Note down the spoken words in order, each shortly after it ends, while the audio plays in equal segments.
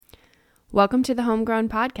Welcome to the Homegrown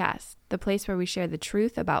Podcast, the place where we share the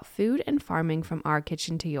truth about food and farming from our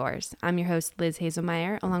kitchen to yours. I'm your host, Liz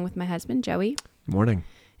Hazelmeyer, along with my husband, Joey. Good morning.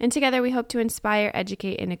 And together we hope to inspire,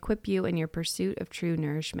 educate, and equip you in your pursuit of true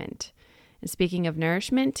nourishment. And speaking of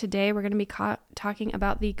nourishment, today we're going to be talking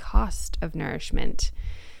about the cost of nourishment.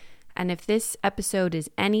 And if this episode is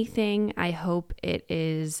anything, I hope it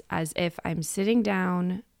is as if I'm sitting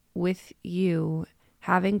down with you,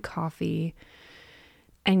 having coffee,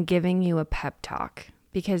 and giving you a pep talk,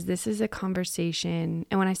 because this is a conversation.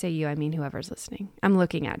 And when I say you, I mean whoever's listening. I'm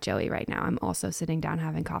looking at Joey right now. I'm also sitting down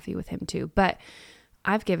having coffee with him too, but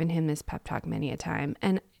I've given him this pep talk many a time.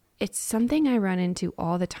 And it's something I run into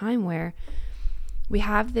all the time where we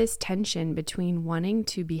have this tension between wanting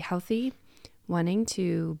to be healthy, wanting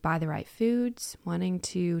to buy the right foods, wanting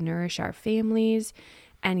to nourish our families,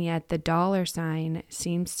 and yet the dollar sign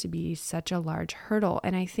seems to be such a large hurdle.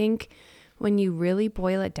 And I think when you really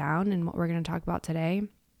boil it down, and what we're going to talk about today,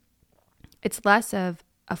 it's less of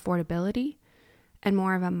affordability and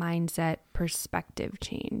more of a mindset perspective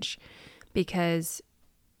change, because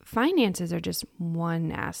finances are just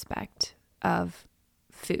one aspect of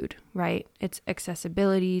food, right? It's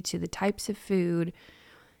accessibility to the types of food.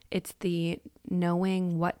 It's the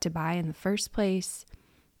knowing what to buy in the first place.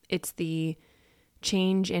 It's the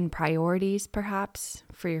change in priorities, perhaps,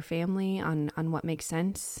 for your family on what makes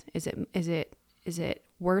sense. Is it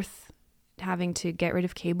worth having to get rid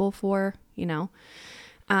of cable for,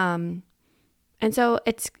 and so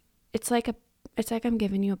it's like I'm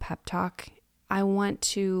giving you a pep talk. I want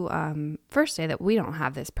to first say that we don't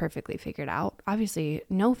have this perfectly figured out. Obviously,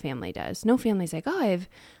 no family does. No family's like, oh, I have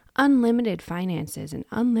unlimited finances and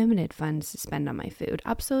unlimited funds to spend on my food.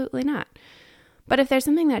 Absolutely not. But if there's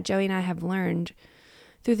something that Joey and I have learned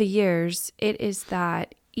through the years, it is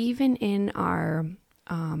that even in our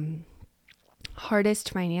hardest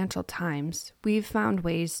financial times, we've found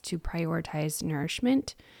ways to prioritize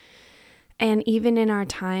nourishment. And even in our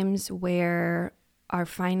times where our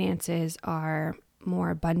finances are more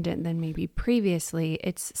abundant than maybe previously,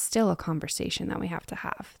 it's still a conversation that we have to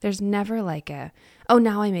have. There's never like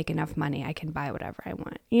now I make enough money, I can buy whatever I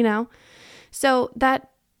want, So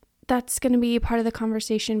that's going to be part of the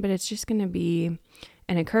conversation, but it's just going to be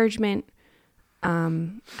an encouragement,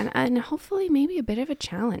 and hopefully maybe a bit of a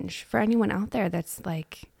challenge for anyone out there that's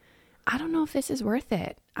like, I don't know if this is worth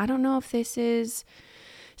it. I don't know if this is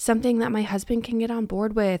something that my husband can get on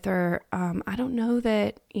board with, or I don't know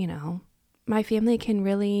that, my family can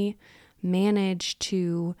really manage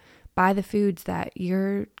to buy the foods that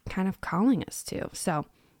you're kind of calling us to. So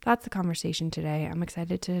that's the conversation today. I'm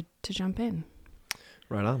excited to jump in.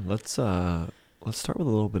 Right on. Let's start with a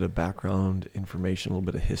little bit of background information, a little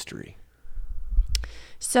bit of history.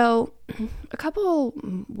 So a couple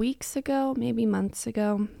weeks ago, maybe months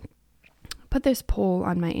ago, I put this poll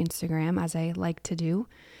on my Instagram, as I like to do.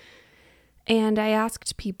 And I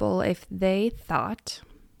asked people if they thought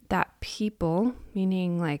that people,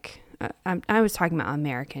 meaning like, I was talking about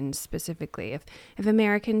Americans specifically, if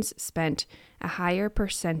Americans spent a higher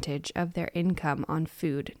percentage of their income on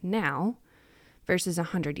food now versus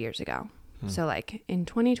 100 years ago. So like in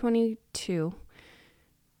 2022,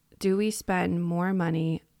 do we spend more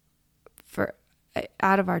money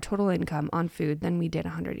out of our total income on food than we did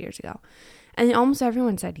 100 years ago? And almost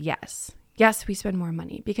everyone said yes. Yes, we spend more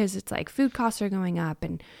money, because it's like food costs are going up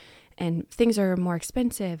and things are more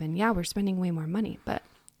expensive, and yeah, we're spending way more money. But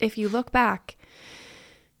if you look back,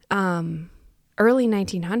 early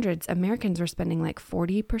 1900s, Americans were spending like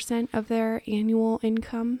 40% of their annual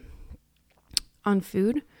income on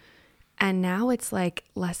food. And now it's like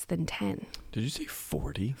less than 10. Did you say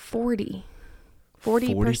 40? 40%.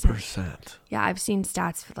 40%. Yeah, I've seen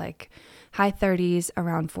stats for like high 30s,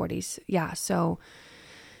 around 40s. Yeah, so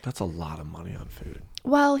that's a lot of money on food.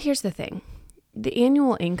 Well, here's the thing. The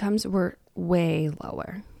annual incomes were way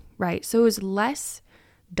lower, right? So it was less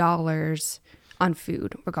dollars on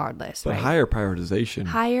food regardless, but right? Higher prioritization,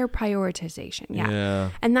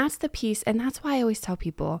 yeah. And that's the piece, and that's why I always tell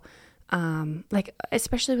people, like,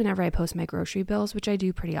 especially whenever I post my grocery bills, which I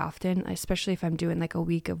do pretty often, especially if I'm doing like a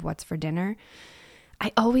week of what's for dinner,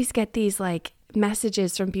 I always get these like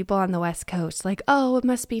messages from people on the West Coast, like, oh, it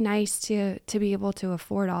must be nice to be able to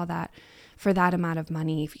afford all that for that amount of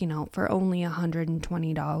money, for only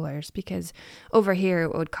 $120, because over here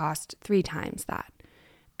it would cost 3 times that.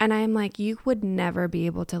 And I'm like, you would never be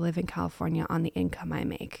able to live in California on the income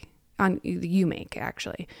you make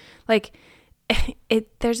actually. Like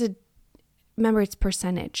remember, it's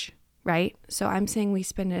percentage, right? So I'm saying we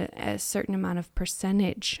spend a certain amount of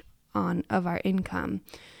percentage of our income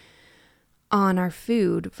on our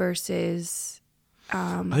food versus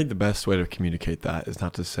I think the best way to communicate that is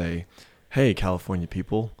not to say, hey, California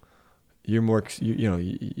people, you're more,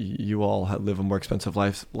 you all live a more expensive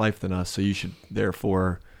life than us, so you should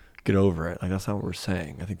therefore get over it. Like, that's not what we're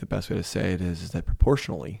saying. I think the best way to say it is that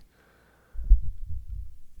proportionally,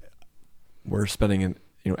 we're spending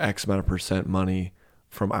X amount of percent money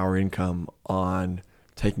from our income on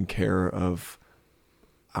taking care of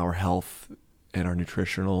our health and our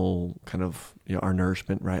nutritional kind of, our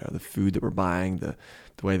nourishment, right? Or the food that we're buying, the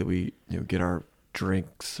way that we, get our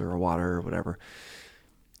drinks or water or whatever.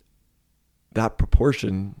 That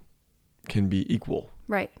proportion can be equal.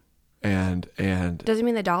 Right. And doesn't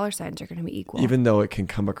mean the dollar signs are going to be equal. Even though it can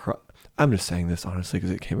come across, I'm just saying this honestly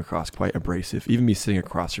because it came across quite abrasive. Even me sitting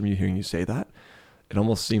across from you, hearing you say that, it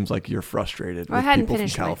almost seems like you're frustrated with people from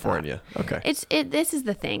California. Okay. This is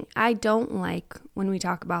the thing. I don't like when we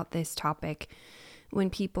talk about this topic, when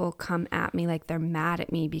people come at me like they're mad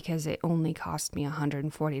at me because it only cost me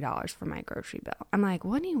 $140 for my grocery bill. I'm like,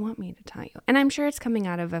 what do you want me to tell you? And I'm sure it's coming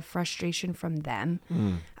out of a frustration from them.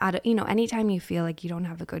 Out of, anytime you feel like you don't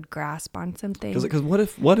have a good grasp on something. Because what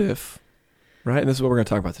if, right? And this is what we're going to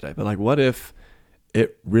talk about today. But like, what if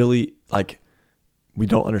it really, like, we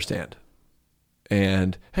don't understand?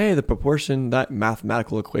 And hey, the proportion, that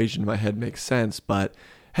mathematical equation in my head makes sense. But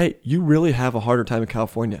hey, you really have a harder time in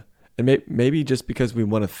California. And maybe just because we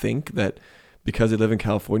want to think that because they live in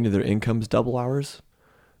California, their income's double ours.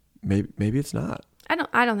 Maybe it's not.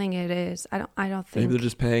 I don't think it is. I don't think. Maybe they're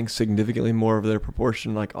just paying significantly more of their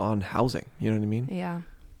proportion, like on housing. You know what I mean? Yeah.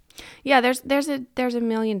 Yeah. There's a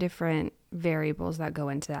million different variables that go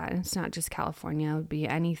into that. And it's not just California. It would be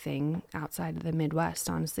anything outside of the Midwest.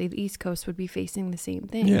 Honestly, the East Coast would be facing the same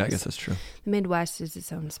thing. Yeah, I guess that's true. The Midwest is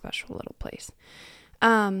its own special little place.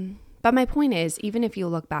 But my point is, even if you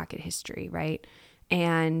look back at history, right?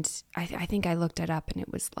 And I think I looked it up and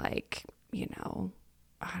it was like,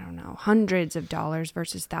 I don't know, hundreds of dollars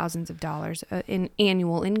versus thousands of dollars in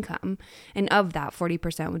annual income. And of that,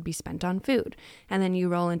 40% would be spent on food. And then you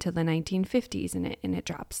roll into the 1950s and it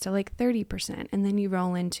drops to like 30%. And then you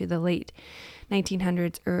roll into the late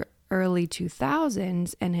 1900s or early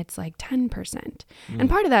 2000s and it's like 10%. And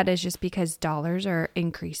part of that is just because dollars are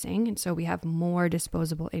increasing. And so we have more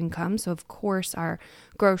disposable income. So of course our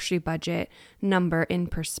grocery budget number in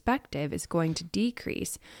perspective is going to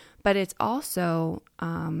decrease. But it's also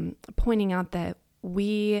pointing out that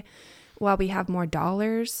while we have more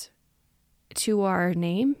dollars to our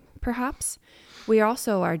name, perhaps, we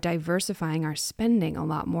also are diversifying our spending a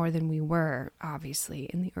lot more than we were, obviously,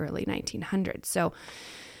 in the early 1900s. So,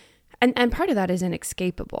 and part of that is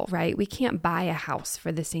inescapable, right? We can't buy a house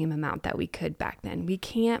for the same amount that we could back then. We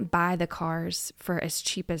can't buy the cars for as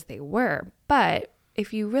cheap as they were. But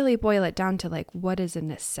if you really boil it down to like, what is a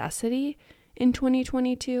necessity in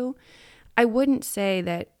 2022, I wouldn't say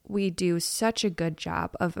that we do such a good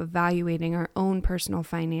job of evaluating our own personal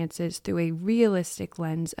finances through a realistic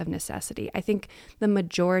lens of necessity. I think the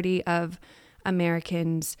majority of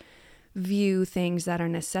Americans view things that are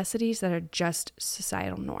necessities that are just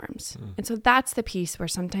societal norms. And so that's the piece where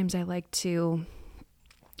sometimes I like to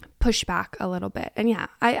push back a little bit. And yeah,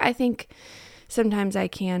 I think sometimes I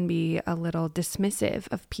can be a little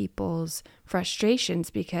dismissive of people's frustrations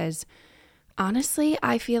because honestly,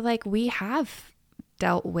 I feel like we have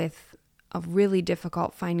dealt with a really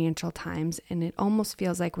difficult financial times. And it almost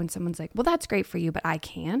feels like when someone's like, well, that's great for you, but I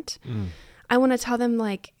can't. I want to tell them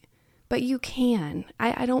like, but you can.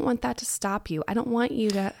 I don't want that to stop you. I don't want you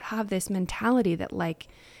to have this mentality that like,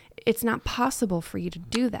 it's not possible for you to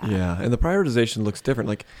do that. Yeah. And the prioritization looks different.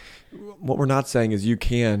 Like what we're not saying is you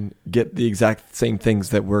can get the exact same things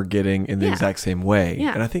that we're getting in the exact same way.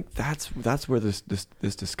 Yeah. And I think that's where this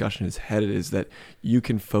discussion is headed, is that you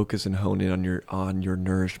can focus and hone in on your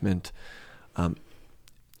nourishment.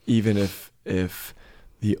 Even if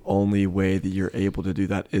the only way that you're able to do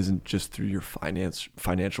that isn't just through your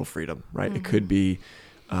financial freedom, right? It could be,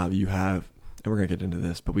 you have, and we're going to get into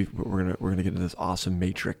this, but we're going to get into this awesome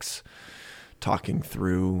matrix talking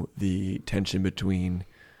through the tension between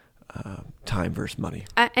time versus money.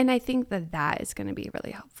 And I think that is going to be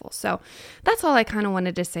really helpful. So that's all I kind of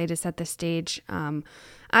wanted to say to set the stage.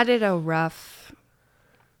 I did a rough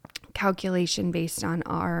calculation based on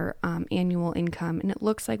our annual income, and it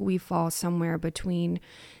looks like we fall somewhere between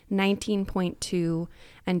 19.2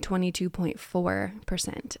 and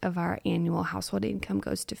 22.4% of our annual household income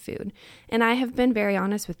goes to food. And I have been very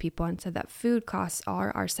honest with people and said that food costs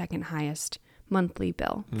are our second highest monthly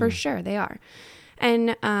bill. For sure, they are.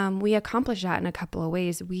 And we accomplish that in a couple of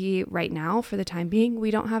ways. We, right now, for the time being,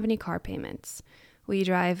 we don't have any car payments. We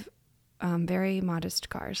drive very modest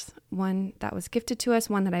cars. One that was gifted to us,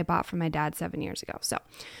 one that I bought from my dad 7 years ago. So,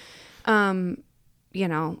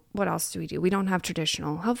 what else do we do? We don't have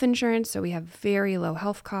traditional health insurance, so we have very low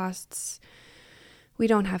health costs. We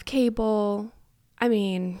don't have cable. I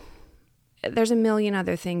mean, there's a million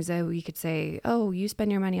other things that we could say, oh, you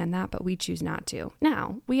spend your money on that, but we choose not to.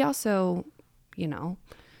 Now, we also,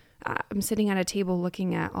 I'm sitting at a table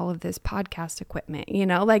looking at all of this podcast equipment,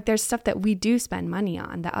 there's stuff that we do spend money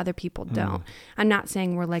on that other people don't. I'm not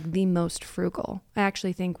saying we're like the most frugal. I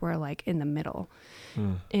actually think we're like in the middle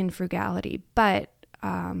in frugality, but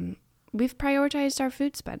we've prioritized our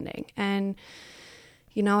food spending. And,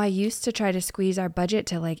 I used to try to squeeze our budget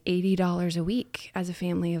to like $80 a week as a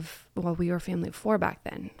family we were a family of 4 back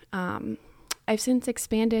then. I've since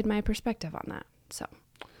expanded my perspective on that. So.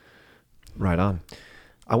 Right on.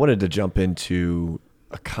 I wanted to jump into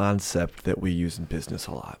a concept that we use in business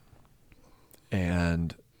a lot.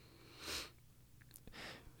 And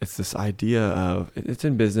it's this idea of, it's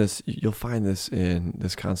in business, you'll find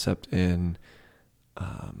this concept in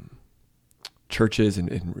churches and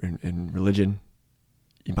in religion.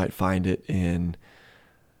 You might find it in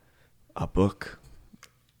a book.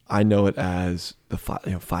 I know it as the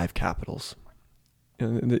 5 capitals.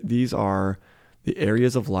 And these are the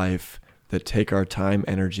areas of life that take our time,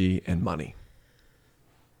 energy, and money.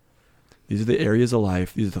 These are the areas of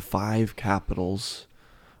life. These are the 5 capitals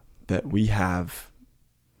that we have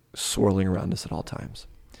swirling around us at all times.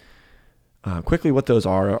 Quickly, what those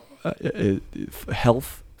are: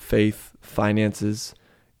 health, faith, finances,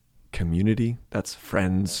 community, that's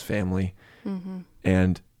friends, family,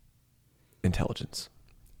 and intelligence.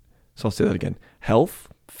 So I'll say that again: health,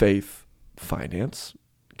 faith, finance,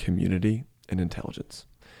 community, and intelligence.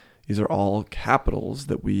 These are all capitals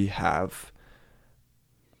that we have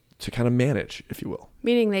to kind of manage, if you will.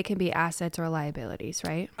 Meaning they can be assets or liabilities,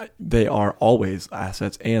 right? They are always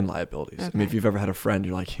assets and liabilities. Okay. I mean, if you've ever had a friend,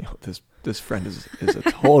 you're like, this friend is a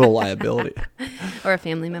total liability. Or a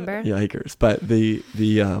family member. Yikers. But the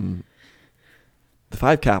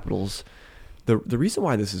 5 capitals, the reason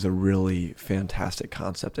why this is a really fantastic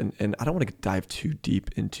concept, and I don't want to dive too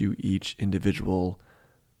deep into each individual.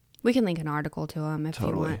 We can link an article to them if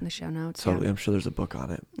you want in the show notes. Totally. Yeah. I'm sure there's a book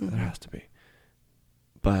on it. There has to be.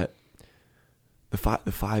 But the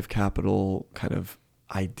 5 capital kind of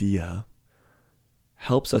idea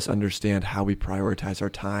helps us understand how we prioritize our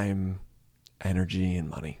time, energy, and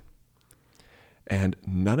money. And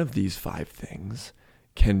none of these 5 things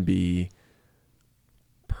can be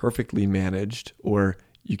perfectly managed, or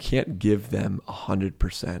you can't give them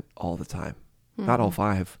 100% all the time. Not all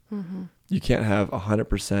 5. You can't have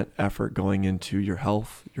 100% effort going into your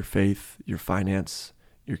health, your faith, your finance,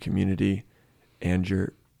 your community, and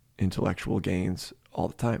your intellectual gains all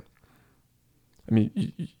the time. I mean,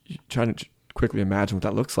 you trying to quickly imagine what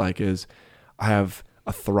that looks like is, I have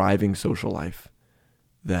a thriving social life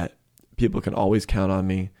that people can always count on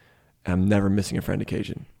me, and I'm never missing a friend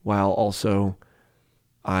occasion, while also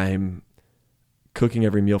I'm cooking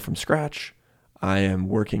every meal from scratch. I am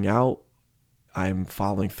working out. I'm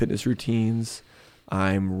following fitness routines.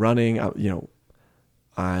 I'm running.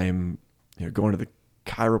 I'm going to the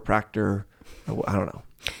chiropractor. I don't know.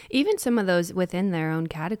 Even some of those within their own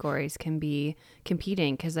categories can be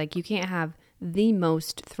competing, because like you can't have the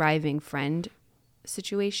most thriving friend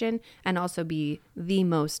situation and also be the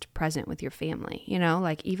most present with your family.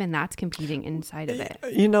 Like even that's competing inside of it.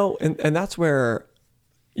 And that's where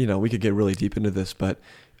we could get really deep into this, but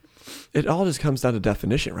it all just comes down to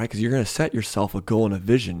definition, right? Because you're going to set yourself a goal and a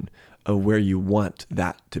vision of where you want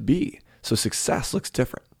that to be. So success looks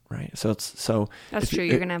different, right? That's true.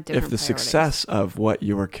 You're going to have different If the priorities. success of what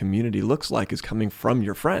your community looks like is coming from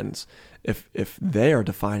your friends, if they are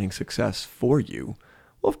defining success for you,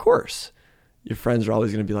 well, of course, your friends are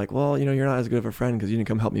always going to be like, well, you're not as good of a friend because you didn't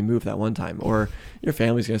come help me move that one time. Or your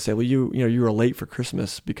family's going to say, well, you were late for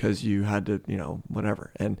Christmas because you had to,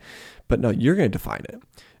 whatever. But no, you're going to define it.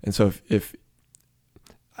 And so if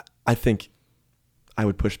I think I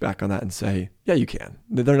would push back on that and say, yeah, you can.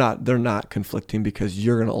 They're not conflicting, because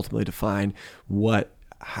you're going to ultimately define what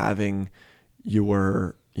having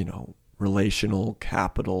your, relational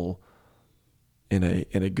capital in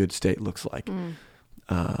a good state looks like.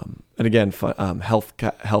 And again, health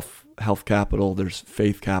capital, there's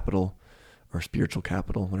faith capital or spiritual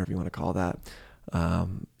capital, whatever you want to call that.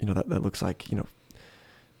 That looks like,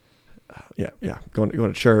 going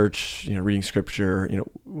to church, reading scripture,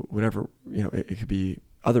 whatever, it could be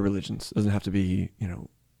other religions. It doesn't have to be,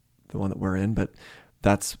 the one that we're in, but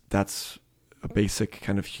that's a basic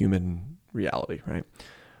kind of human reality, right?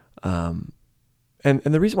 And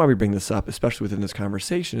the reason why we bring this up, especially within this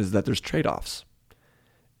conversation, is that there's trade-offs.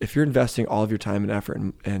 If you're investing all of your time and effort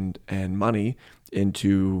and money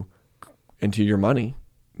into your money,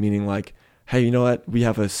 meaning like, hey, you know what? We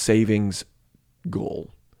have a savings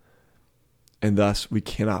goal, and thus we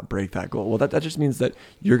cannot break that goal. Well, that just means that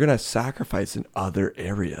you're going to sacrifice in other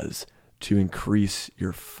areas to increase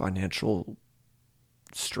your financial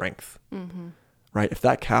strength, right? If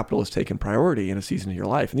that capital is taken priority in a season of your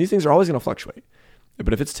life, and these things are always going to fluctuate,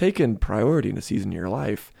 but if it's taken priority in a season of your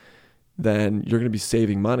life, then you're going to be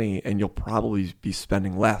saving money, and you'll probably be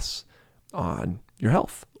spending less on your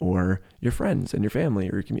health or your friends and your family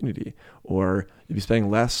or your community, or you'll be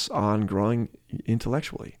spending less on growing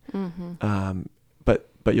intellectually.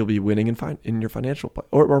 But you'll be winning in your financial,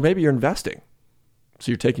 or maybe you're investing.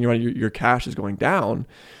 So you're taking your cash is going down,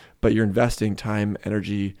 but you're investing time,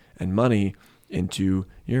 energy, and money into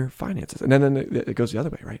your finances. And then it goes the other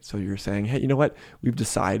way, right? So you're saying, hey, you know what? We've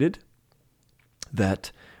decided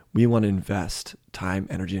that we want to invest time,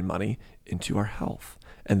 energy, and money into our health.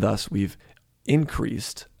 And thus we've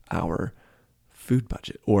increased our food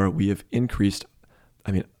budget, or we have increased,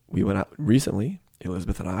 we went out recently,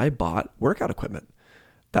 Elizabeth and I bought workout equipment.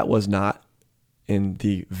 That was not in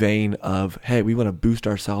the vein of, hey, we want to boost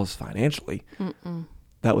ourselves financially.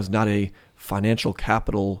 That was not a financial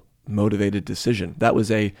capital motivated decision. That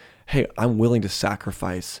was a, hey, I'm willing to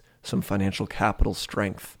sacrifice some financial capital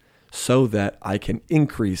strength so that I can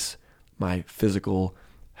increase my physical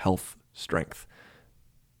health strength.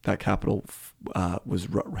 That capital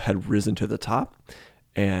had risen to the top.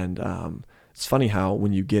 And it's funny how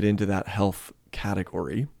when you get into that health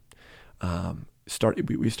category,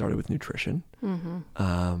 we started with nutrition.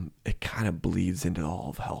 It kind of bleeds into all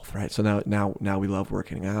of health, right? So now we love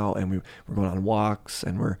working out, and we're going on walks,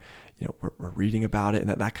 and we're reading about it, and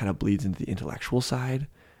that kind of bleeds into the intellectual side,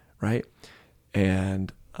 right?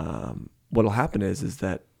 And what'll happen is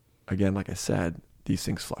that, again, like I said, these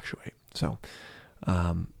things fluctuate. So,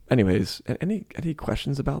 anyways, any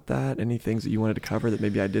questions about that? Any things that you wanted to cover that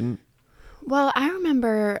maybe I didn't? Well, I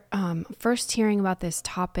remember first hearing about this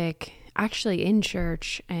topic actually in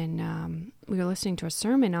church, and we were listening to a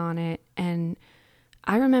sermon on it, and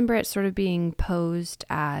I remember it sort of being posed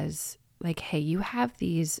as like, hey, you have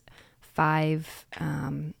these 5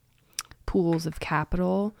 pools of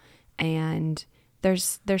capital, and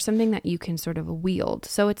there's something that you can sort of wield.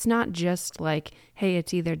 So it's not just like, hey,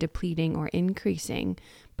 it's either depleting or increasing,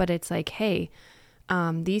 but it's like, hey,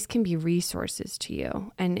 these can be resources to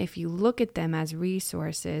you. And if you look at them as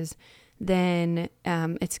resources, then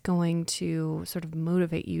it's going to sort of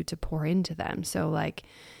motivate you to pour into them. So like,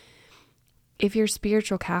 if your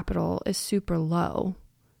spiritual capital is super low,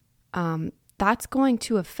 that's going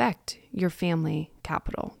to affect your family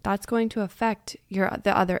capital. That's going to affect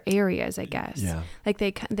the other areas, I guess. Yeah. Like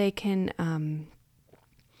they can,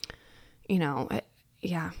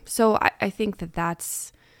 yeah. So I think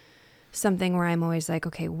that's something where I'm always like,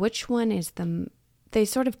 okay, which one is they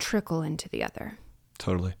sort of trickle into the other.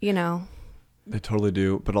 Totally. They totally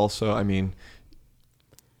do. But also,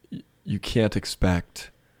 you can't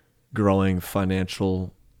expect growing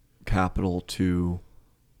financial capital to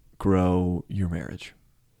grow your marriage.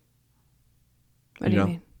 What do you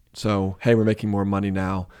mean? So, hey, we're making more money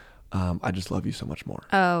now. I just love you so much more.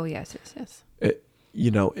 Oh, yes.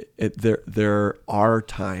 There are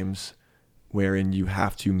times wherein you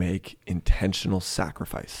have to make intentional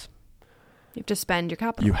sacrifice. You have to spend your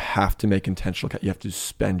capital. You have to make you have to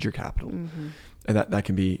spend your capital. And that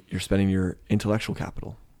can be, you're spending your intellectual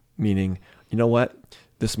capital, meaning, you know what,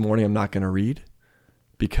 this morning I'm not going to read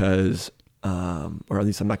because, or at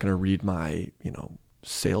least I'm not going to read my,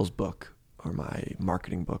 sales book or my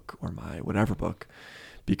marketing book or my whatever book,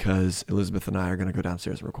 because Elizabeth and I are going to go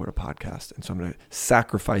downstairs and record a podcast. And so I'm going to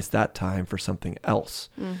sacrifice that time for something else.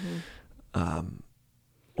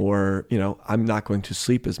 Or, I'm not going to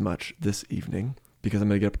sleep as much this evening because I'm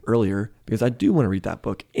going to get up earlier because I do want to read that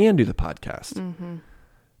book and do the podcast.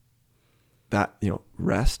 That,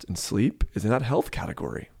 rest and sleep is in that health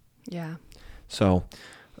category. Yeah. So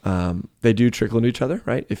they do trickle into each other,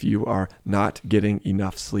 right? If you are not getting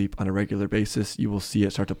enough sleep on a regular basis, you will see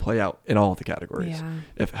it start to play out in all of the categories. Yeah.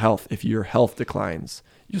 If your health declines,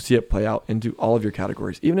 you'll see it play out into all of your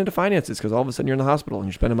categories, even into finances, because all of a sudden you're in the hospital and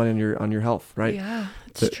you're spending money on your health, right? Yeah,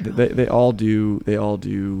 it's true. They all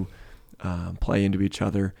do play into each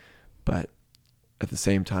other, but at the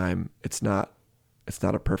same time, it's not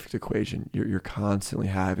a perfect equation. You're constantly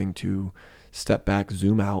having to step back,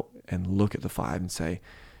 zoom out, and look at the 5 and say,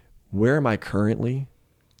 where am I currently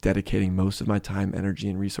dedicating most of my time, energy,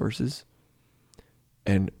 and resources?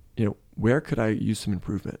 And, where could I use some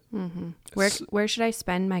improvement? Where should I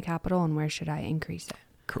spend my capital and where should I increase it?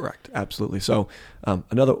 Correct. Absolutely. So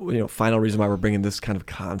another final reason why we're bringing this kind of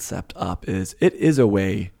concept up is it is a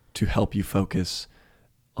way to help you focus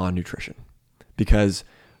on nutrition, because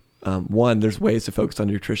one, there's ways to focus on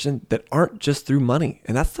nutrition that aren't just through money.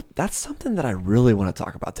 And that's something that I really want to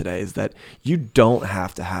talk about today, is that you don't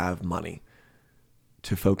have to have money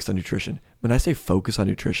to focus on nutrition. When I say focus on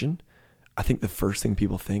nutrition, I think the first thing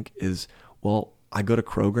people think is, well, I go to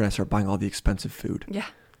Kroger and I start buying all the expensive food. Yeah.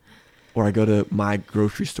 Or I go to my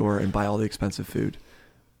grocery store and buy all the expensive food.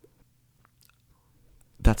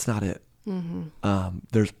 That's not it.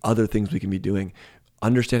 There's other things we can be doing.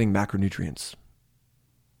 Understanding macronutrients.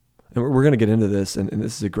 And we're going to get into this, and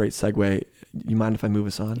this is a great segue. You mind if I move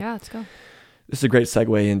us on? Yeah, let's go. This is a great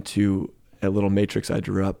segue into a little matrix I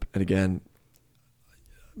drew up. And again,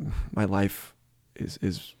 my life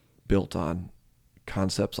is built on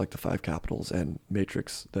concepts like the 5 capitals and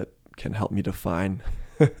matrix that can help me define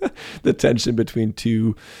the tension between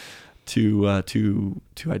two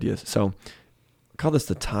ideas. So I call this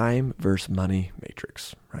the time versus money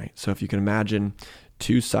matrix, right? So if you can imagine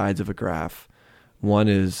two sides of a graph, one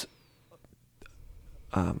is,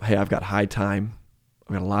 hey, I've got high time,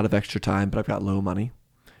 I've got a lot of extra time, but I've got low money.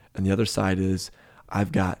 And the other side is,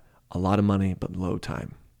 I've got a lot of money, but low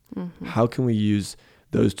time. How can we use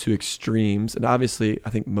those two extremes? And obviously, I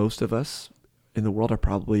think most of us in the world are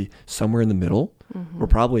probably somewhere in the middle. We're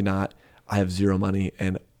probably not, I have zero money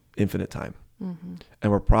and infinite time. And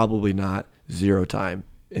we're probably not zero time,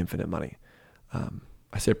 infinite money.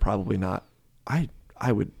 I say probably not. I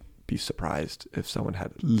would be surprised if someone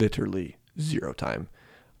had literally zero time.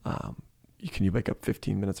 Can you wake up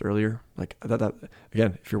 15 minutes earlier? Like that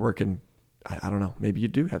again, if you're working, I don't know, maybe you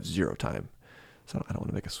do have zero time. So I don't want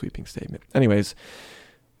to make a sweeping statement. Anyways,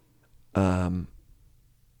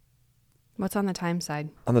 what's on the time side?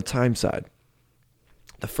 On the time side,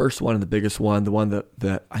 the first one and the biggest one, the one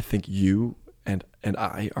that I think you and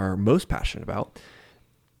I are most passionate about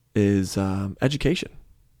is education.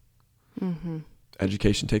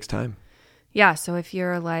 Education takes time. Yeah. So if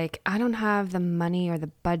you're like, I don't have the money or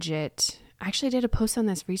the budget, I actually did a post on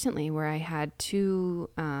this recently where I had two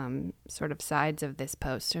sort of sides of this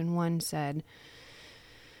post. And one said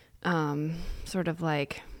sort of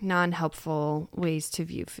like non-helpful ways to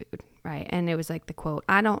view food, right? And it was like the quote,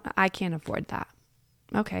 I can't afford that.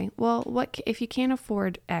 Okay, well, what if you can't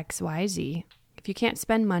afford X, Y, Z? If you can't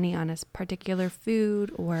spend money on a particular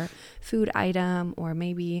food or food item, or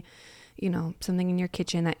maybe, something in your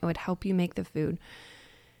kitchen that would help you make the food,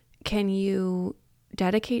 can you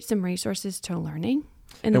dedicate some resources to learning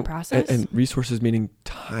in the process? And resources meaning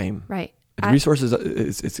time, right? Resources,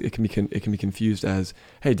 it can be confused as,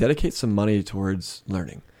 hey, dedicate some money towards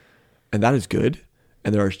learning, and that is good.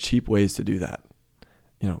 And there are cheap ways to do that.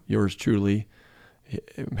 Yours truly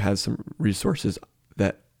has some resources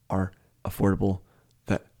that are affordable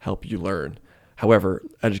that help you learn. However,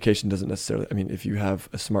 education doesn't necessarily, if you have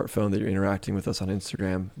a smartphone that you're interacting with us on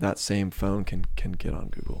Instagram, that same phone can get on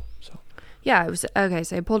Google. So yeah, it was okay.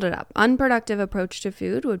 So I pulled it up. Unproductive approach to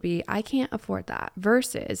food would be, I can't afford that,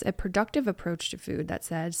 versus a productive approach to food that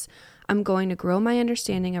says, I'm going to grow my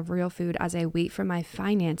understanding of real food as I wait for my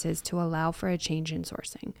finances to allow for a change in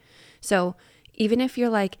sourcing. So even if you're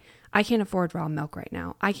like, I can't afford raw milk right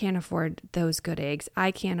now, I can't afford those good eggs, I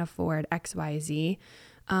can't afford X, Y, Z,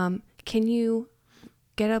 can you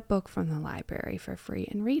get a book from the library for free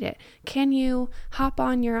and read it? Can you hop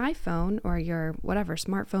on your iPhone or your whatever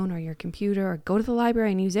smartphone or your computer, or go to the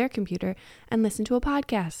library and use their computer and listen to a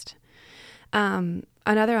podcast?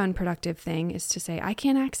 Another unproductive thing is to say, I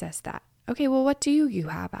can't access that. Okay, well, what do you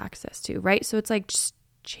have access to, right? So it's like just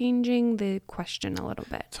changing the question a little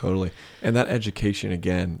bit. Totally. And that education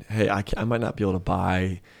again, hey, I might not be able to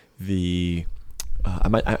buy the,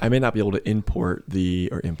 I may not be able to import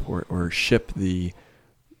or ship the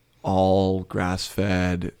all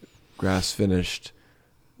grass-fed, grass-finished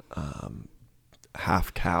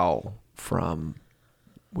half cow from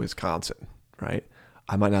Wisconsin, right?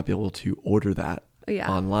 I might not be able to order that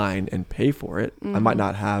online and pay for it. I might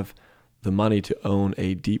not have the money to own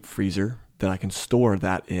a deep freezer that I can store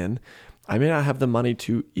that in. I may not have the money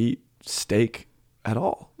to eat steak at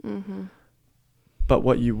all. But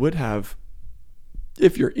what you would have,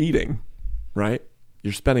 if you're eating, right?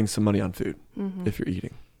 You're spending some money on food if you're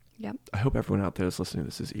eating. Yep. I hope everyone out there that's listening to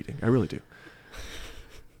this is eating. I really do.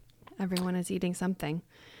 Everyone is eating something.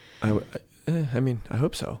 I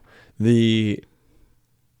hope so. The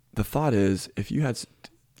thought is, if you had,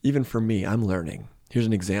 even for me, I'm learning. Here's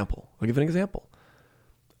an example. I'll give an example.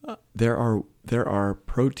 There are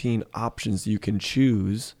protein options you can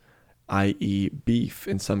choose i.e. beef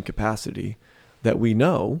in some capacity, that we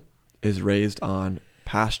know is raised on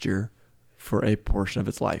pasture for a portion of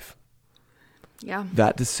its life. Yeah.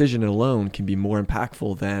 That decision alone can be more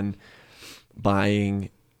impactful than buying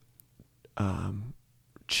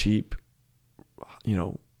cheap,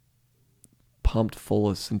 pumped full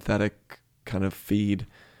of synthetic kind of feed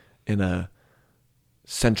in a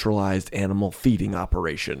centralized animal feeding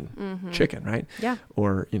operation, chicken, right? Yeah.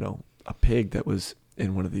 Or, a pig that was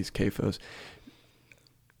in one of these CAFOs.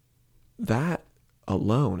 That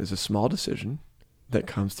alone is a small decision that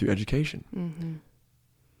comes through education. Mm-hmm.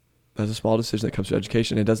 That's a small decision that comes through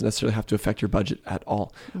education. It doesn't necessarily have to affect your budget at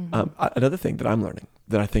all. Mm-hmm. Another thing that I'm learning,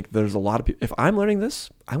 that I think there's a lot of people, if I'm learning this,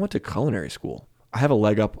 I went to culinary school. I have a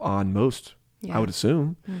leg up on most, I would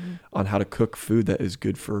assume, on how to cook food that is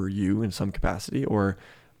good for you in some capacity, or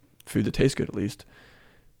food that tastes good at least.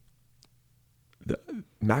 The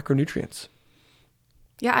macronutrients.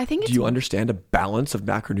 Yeah, I think Do you understand a balance of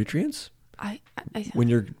macronutrients? When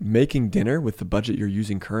you're making dinner with the budget you're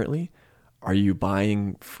using currently, are you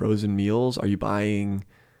buying frozen meals? Are you buying,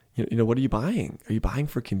 what are you buying? Are you buying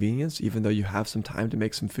for convenience, even though you have some time to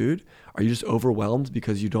make some food? Are you just overwhelmed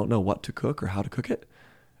because you don't know what to cook or how to cook it?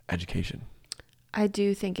 Education. I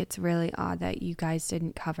do think it's really odd that you guys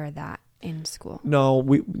didn't cover that in school. No,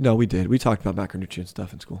 we did. We talked about macronutrient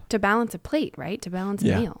stuff in school. To balance a plate, right? To balance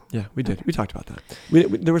a meal. Yeah, we did. Okay. We talked about that.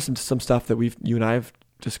 There was some stuff that you and I have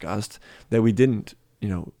discussed that we didn't,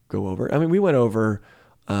 go over. I mean, we went over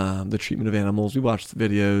the treatment of animals. We watched the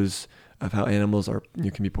videos of how animals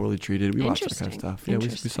can be poorly treated. We watched that kind of stuff. Yeah, we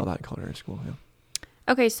saw that in culinary school. Yeah.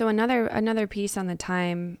 Okay, so another piece on the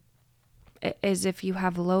time is if you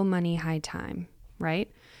have low money, high time,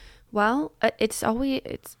 right? Well, it's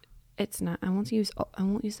not. I won't use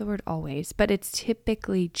the word always, but it's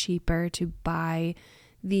typically cheaper to buy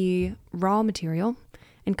the raw material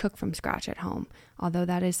and cook from scratch at home. Although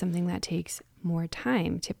that is something that takes more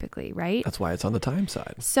time typically, right? That's why it's on the time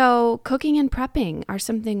side. So cooking and prepping are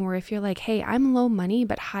something where if you're like, hey, I'm low money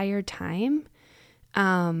but higher time,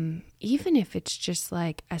 even if it's just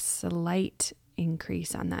like a slight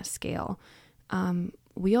increase on that scale,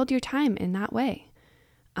 wield your time in that way.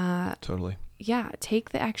 Totally. Yeah,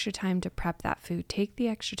 take the extra time to prep that food. Take the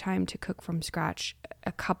extra time to cook from scratch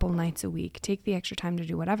a couple nights a week. Take the extra time to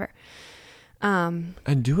do whatever. And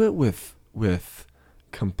do it with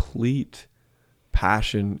complete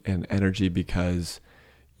passion and energy, because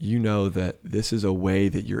you know that this is a way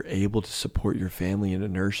that you're able to support your family in a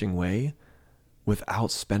nourishing way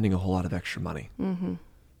without spending a whole lot of extra money. Mm-hmm.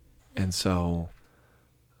 And so,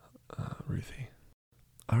 Ruthie.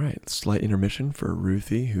 All right, slight intermission for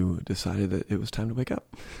Ruthie, who decided that it was time to wake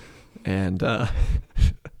up. And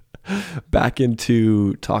back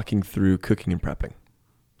into talking through cooking and prepping.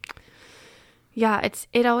 Yeah,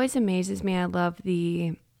 it always amazes me. I love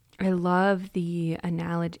the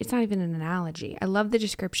analogy. It's not even an analogy. I love the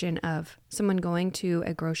description of someone going to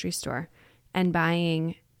a grocery store and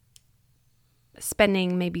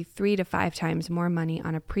spending maybe 3 to 5 times more money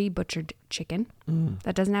on a pre-butchered chicken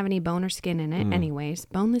that doesn't have any bone or skin in it. Anyways,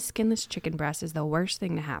 boneless, skinless chicken breast is the worst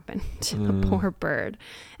thing to happen to the poor bird.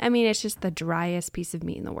 I mean, it's just the driest piece of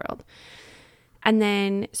meat in the world. And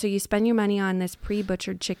then, so you spend your money on this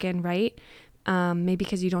pre-butchered chicken, right? Maybe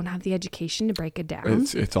because you don't have the education to break it down.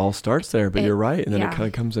 It all starts there, but you're right. And then it kind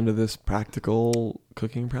of comes into this practical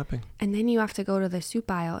cooking and prepping. And then you have to go to the soup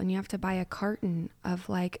aisle and you have to buy a carton of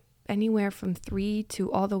like anywhere from $3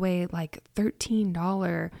 to all the way like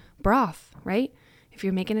 $13 broth, right? If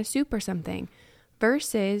you're making a soup or something,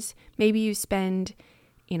 versus maybe you spend,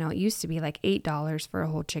 it used to be like $8 for a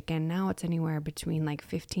whole chicken. Now it's anywhere between like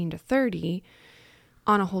 $15 to $30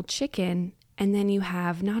 on a whole chicken. And then you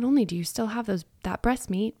have, not only do you still have that breast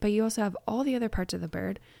meat, but you also have all the other parts of the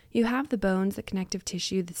bird. You have the bones, the connective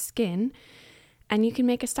tissue, the skin, and you can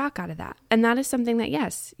make a stock out of that. And that is something that,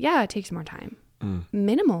 it takes more time.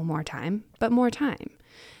 Minimal more time, but more time.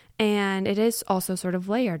 And it is also sort of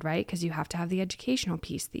layered, right? Because you have to have the educational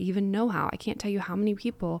piece, the even know-how. I can't tell you how many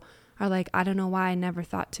people are like, I don't know why I never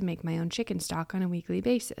thought to make my own chicken stock on a weekly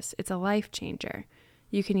basis. It's a life changer.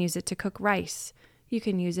 You can use it to cook rice. You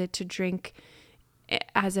can use it to drink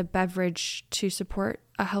as a beverage to support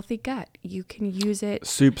a healthy gut. You can use it.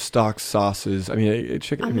 Soup, stocks, sauces. I mean,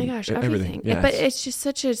 chicken. Oh my gosh, everything. Yes. But it's just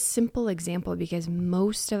such a simple example because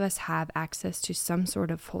most of us have access to some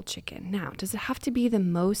sort of whole chicken. Now, does it have to be the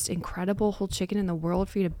most incredible whole chicken in the world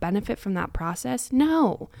for you to benefit from that process?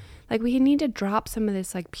 No. Like we need to drop some of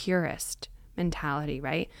this like purist mentality,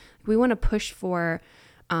 right? We want to push for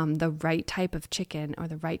the right type of chicken or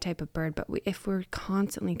the right type of bird. But if we're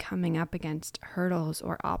constantly coming up against hurdles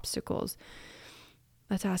or obstacles,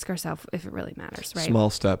 let's ask ourselves if it really matters, right?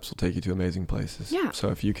 Small steps will take you to amazing places. Yeah. So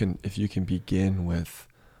if you can begin with,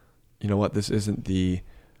 you know what, this isn't the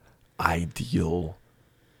ideal,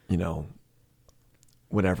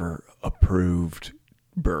 whatever approved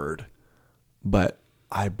bird, but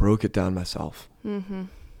I broke it down myself. Mm-hmm.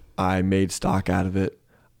 I made stock out of it.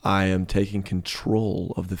 I am taking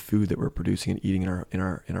control of the food that we're producing and eating in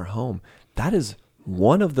our home. That is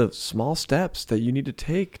one of the small steps that you need to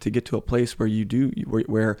take to get to a place where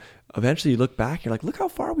where eventually you look back and you're like, look how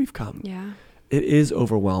far we've come. Yeah. It is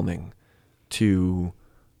overwhelming to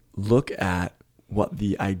look at what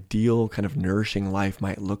the ideal kind of nourishing life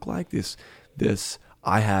might look like. This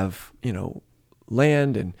I have,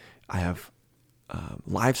 land and I have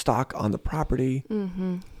livestock on the property.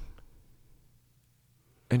 Mm-hmm.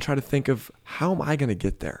 And try to think of, how am I going to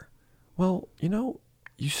get there? Well,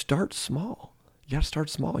 you start small. You got to start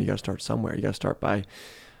small. You got to start somewhere. You got to start by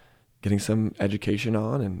getting some education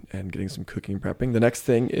on and getting some cooking and prepping. The next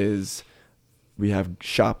thing is we have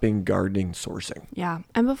shopping, gardening, sourcing. Yeah.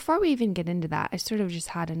 And before we even get into that, I sort of just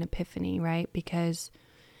had an epiphany, right? Because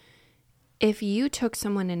if you took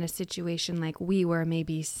someone in a situation like we were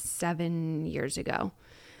maybe 7 years ago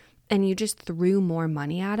and you just threw more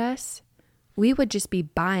money at us, we would just be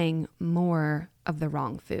buying more of the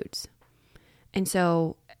wrong foods. And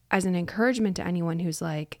so as an encouragement to anyone who's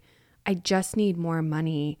like, I just need more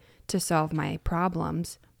money to solve my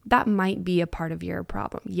problems, that might be a part of your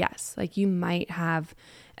problem. Yes, like you might have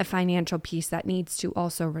a financial piece that needs to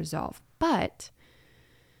also resolve. But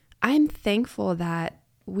I'm thankful that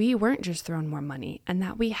we weren't just thrown more money and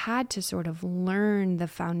that we had to sort of learn the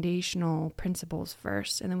foundational principles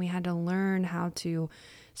first. And then we had to learn how to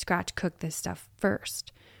scratch cook this stuff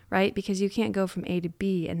first, right? Because you can't go from A to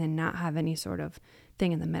B and then not have any sort of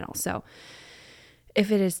thing in the middle. So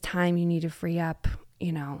if it is time you need to free up,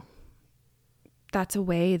 that's a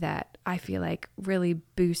way that I feel like really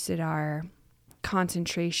boosted our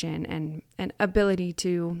concentration and ability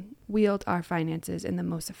to wield our finances in the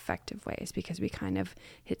most effective ways, because we kind of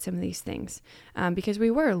hit some of these things because we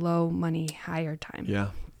were low money, higher time.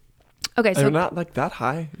 Yeah. Okay. So not like that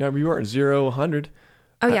high. Yeah, we weren't 0, 100.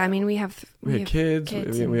 Oh yeah. I mean, we had kids.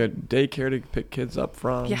 We had daycare to pick kids up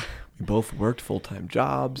from. Yeah. We both worked full-time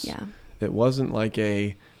jobs. Yeah. It wasn't like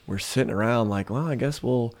we're sitting around like, well, I guess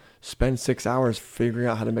we'll spend 6 hours figuring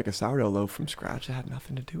out how to make a sourdough loaf from scratch. It had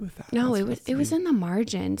nothing to do with that. No, it was in the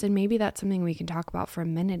margins. And maybe that's something we can talk about for a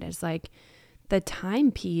minute, is like the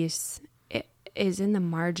time piece is in the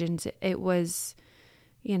margins. It was,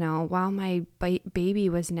 while my baby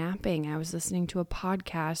was napping, I was listening to a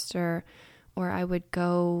podcast or I would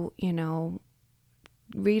go,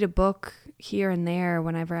 read a book here and there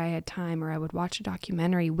whenever I had time, or I would watch a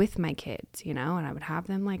documentary with my kids, and I would have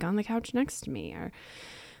them like on the couch next to me, or,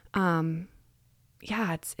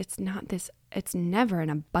 it's not this, it's never an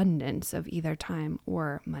abundance of either time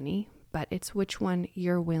or money, but it's which one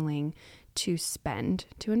you're willing to spend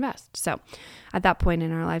to invest. So at that point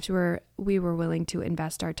in our lives, we were willing to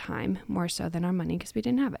invest our time more so than our money because we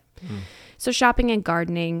didn't have it. So shopping and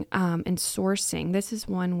gardening, and sourcing, this is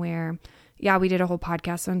one where, we did a whole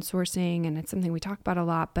podcast on sourcing and it's something we talk about a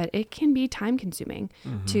lot, but it can be time consuming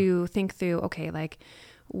to think through, what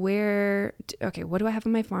do I have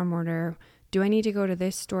in my farm order? Do I need to go to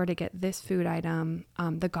this store to get this food item?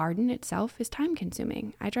 The garden itself is time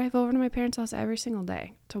consuming. I drive over to my parents' house every single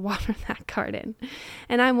day to water that garden,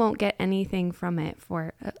 and I won't get anything from it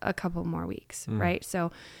for a couple more weeks, right?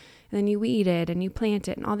 So then you weed it and you plant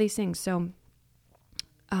it and all these things. So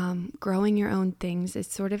growing your own things is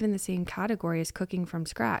sort of in the same category as cooking from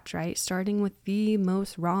scratch, right? Starting with the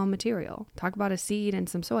most raw material. Talk about a seed and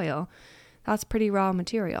some soil. That's pretty raw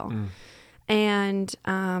material. And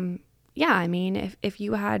I mean, if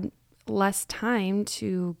you had less time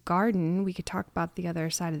to garden, we could talk about the other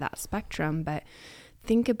side of that spectrum, but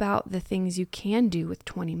think about the things you can do with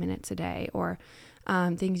 20 minutes a day, or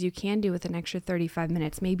things you can do with an extra 35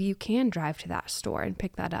 minutes. Maybe you can drive to that store and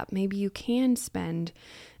pick that up. Maybe you can spend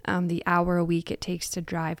the hour a week it takes to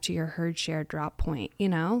drive to your herd share drop point,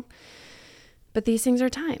 but these things are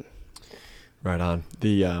time. Right on.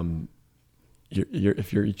 The,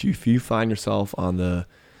 if you find yourself on the,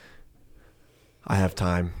 I have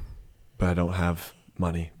time, but I don't have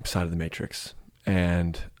money side of the matrix,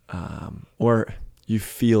 and or you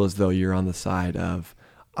feel as though you're on the side of,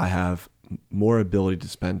 I have more ability to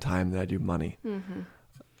spend time than I do money.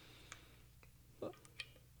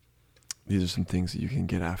 These are some things that you can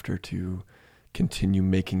get after to continue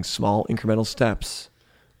making small incremental steps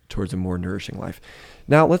towards a more nourishing life.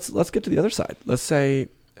 Now let's get to the other side. Let's say,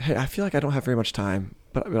 hey, I feel like I don't have very much time.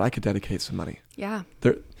 but I could dedicate some money. Yeah.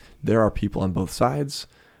 There are people on both sides.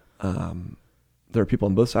 There are people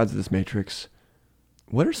on both sides of this matrix.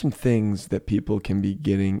 What are some things that people can be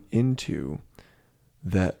getting into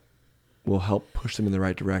that will help push them in the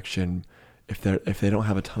right direction if they don't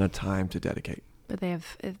have a ton of time to dedicate? But they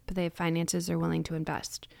have finances they're willing to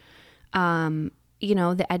invest.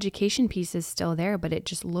 The education piece is still there, but it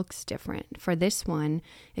just looks different. For this one,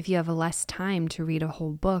 if you have less time to read a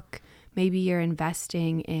whole book, maybe you're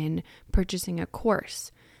investing in purchasing a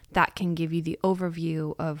course that can give you the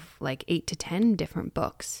overview of like 8 to 10 different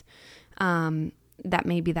books. That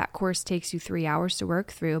maybe that course takes you 3 hours to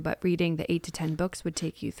work through, but reading the 8 to 10 books would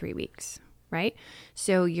take you 3 weeks, right?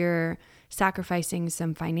 So you're sacrificing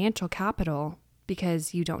some financial capital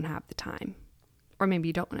because you don't have the time, or maybe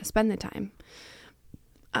you don't want to spend the time.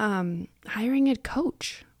 Hiring a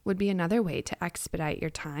coach would be another way to expedite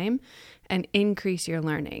your time and increase your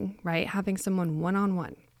learning, right? Having someone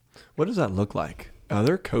one-on-one. What does that look like? Are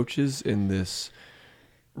there coaches in this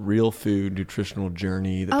real food nutritional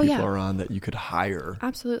journey that people are on that you could hire?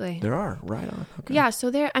 Absolutely. There are, right on. Okay. Yeah. So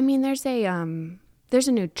there's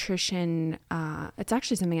a nutrition, it's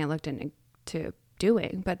actually something I looked into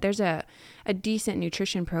doing, but there's a decent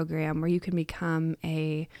nutrition program where you can become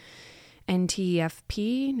a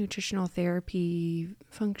NTFP, nutritional therapy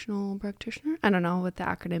functional practitioner. I don't know what the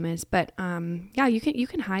acronym is, but you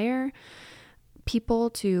can hire people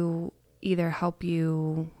to either help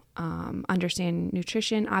you understand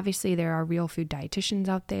nutrition. Obviously, there are real food dietitians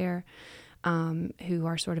out there who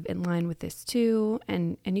are sort of in line with this too.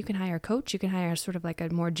 And you can hire a coach. You can hire sort of like a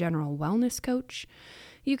more general wellness coach.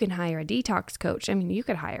 You can hire a detox coach. I mean, you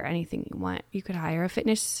could hire anything you want. You could hire a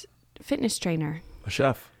fitness trainer. A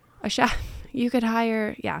chef. You could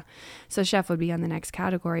hire, So chef would be on the next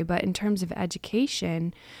category. But in terms of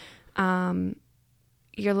education,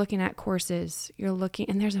 you're looking at courses.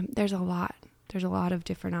 And there's a lot of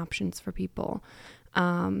different options for people.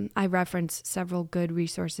 I reference several good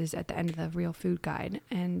resources at the end of the Real Food Guide,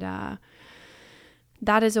 and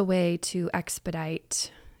that is a way to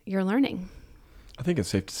expedite your learning. I think it's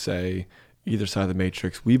safe to say, either side of the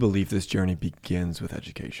matrix, we believe this journey begins with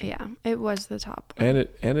education. Yeah, it was the top. And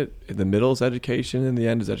the middle is education, and the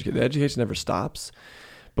end is education. The education never stops,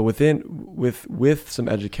 but with some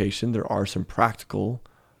education, there are some practical,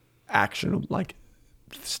 actionable like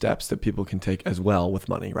steps that people can take as well with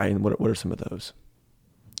money, right? And what are some of those?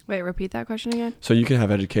 Wait, repeat that question again. So you can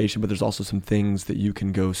have education, but there's also some things that you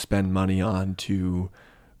can go spend money on to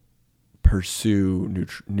pursue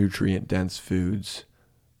nutrient-dense foods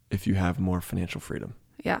if you have more financial freedom.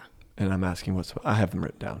 Yeah. And I'm asking I have them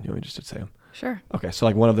written down. You want me just to say them? Sure. Okay. So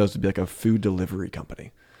like one of those would be like a food delivery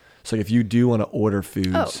company. So if you do want to order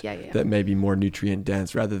foods that may be more nutrient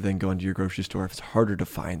dense rather than going to your grocery store, if it's harder to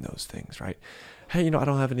find those things, right? Hey, I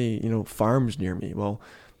don't have any, farms near me. Well,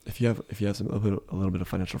 if you have a little bit of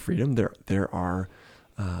financial freedom, there are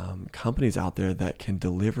companies out there that can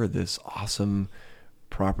deliver this awesome,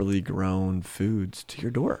 properly grown foods to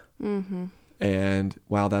your door. Mm-hmm. And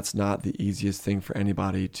while that's not the easiest thing for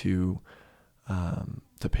anybody to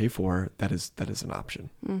pay for, that is an option.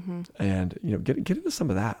 Mm-hmm. And get into some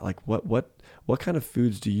of that. Like what kind of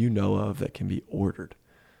foods do you know of that can be ordered?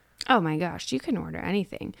 Oh my gosh, you can order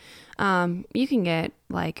anything. You can get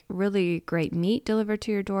like really great meat delivered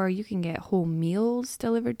to your door. You can get whole meals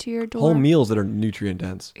delivered to your door. Whole meals that are nutrient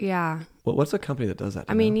dense. Yeah. What's a company that does that?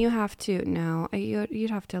 You'd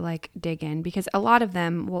have to like dig in, because a lot of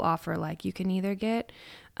them will offer like you can either get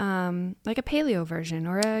like a paleo version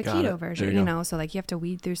or a keto version, so like you have to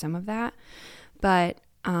weed through some of that. But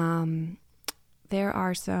there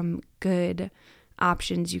are some good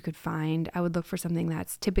options you could find. I would look for something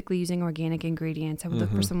that's typically using organic ingredients. I would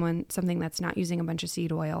look for something that's not using a bunch of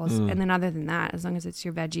seed oils. And then other than that, as long as it's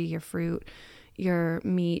your veggie, your fruit, your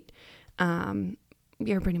meat,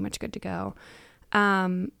 you're pretty much good to go.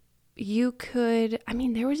 You could,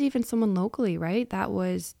 there was even someone locally, right, that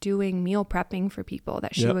was doing meal prepping for people,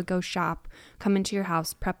 that she would go shop, come into your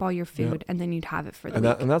house, prep all your food, and then you'd have it for the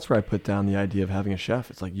week. And that's where I put down the idea of having a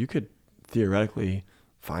chef. It's like you could theoretically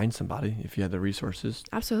find somebody, if you had the resources,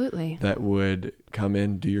 absolutely, that would come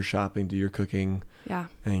in, do your shopping, do your cooking,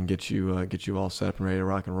 and get you all set up and ready to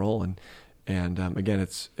rock and roll. And again,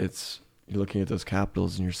 it's you're looking at those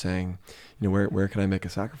capitals and you're saying, where can I make a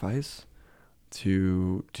sacrifice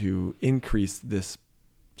to increase this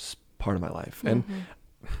part of my life? And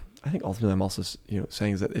I think ultimately I'm also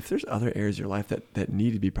saying is that if there's other areas of your life that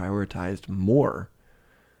need to be prioritized more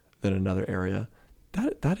than another area,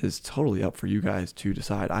 that is totally up for you guys to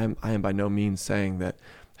decide. I am by no means saying that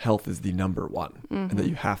health is the number one and that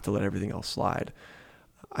you have to let everything else slide.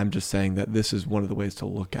 I'm just saying that this is one of the ways to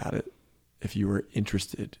look at it if you were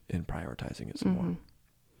interested in prioritizing it some more.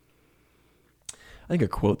 I think a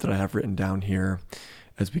quote that I have written down here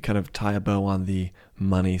as we kind of tie a bow on the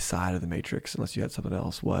money side of the matrix, unless you had something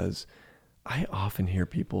else, was I often hear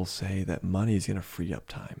people say that money is going to free up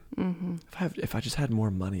time. If I just had more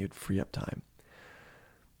money, it would free up time.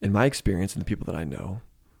 In my experience and the people that I know,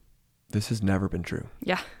 this has never been true.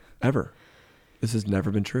 Yeah. Ever. This has never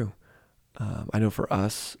been true. I know for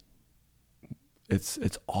us,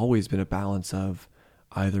 it's always been a balance of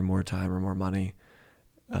either more time or more money.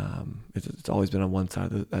 It's always been on one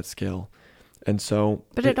side of that scale. And so,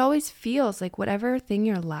 but it always feels like whatever thing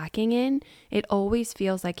you're lacking in, it always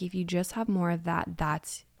feels like if you just have more of that,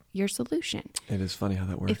 that's your solution. It is funny how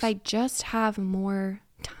that works. If I just have more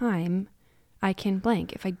time, I can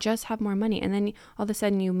blank. If I just have more money, and then all of a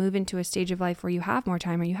sudden you move into a stage of life where you have more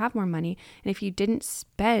time or you have more money. And if you didn't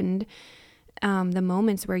spend the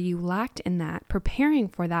moments where you lacked in that, preparing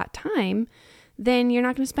for that time, then you're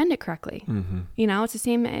not going to spend it correctly. You know, it's the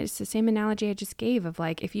same analogy I just gave of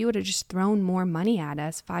like, if you would have just thrown more money at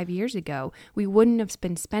us 5 years ago, we wouldn't have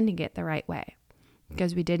been spending it the right way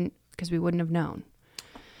because we wouldn't have known.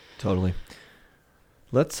 Totally.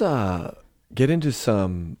 Let's get into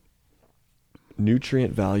some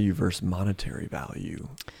nutrient value versus monetary value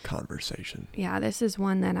conversation. Yeah, this is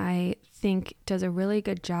one that I think does a really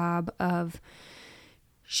good job of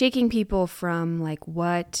shaking people from like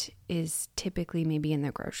what is typically maybe in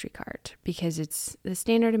their grocery cart, because it's the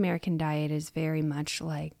standard American diet is very much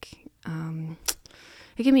like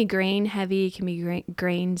it can be grain heavy, it can be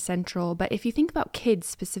grain central. But if you think about kids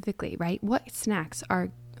specifically, right, what snacks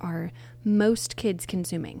are most kids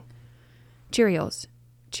consuming? Cheerios,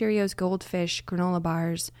 Goldfish, granola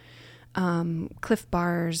bars, Cliff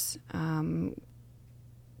bars,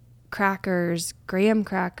 crackers, graham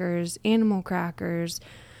crackers, animal crackers,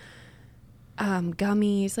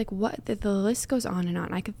 gummies, like what the list goes on and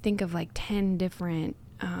on. I could think of like 10 different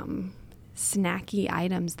snacky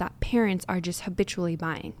items that parents are just habitually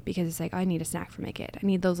buying because it's like, I need a snack for my kid. I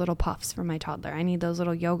need those little puffs for my toddler. I need those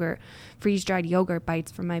little freeze-dried yogurt bites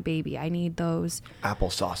for my baby. I need those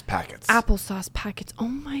applesauce packets. Oh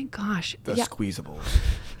my gosh. The squeezables.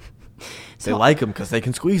 They like them because they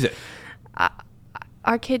can squeeze it.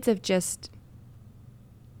 Our kids have just,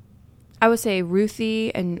 I would say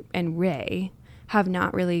Ruthie and Ray have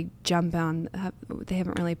not really they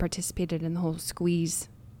haven't really participated in the whole squeeze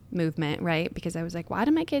movement, right? Because I was like, why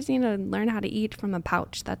do my kids need to learn how to eat from a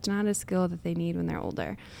pouch? That's not a skill that they need when they're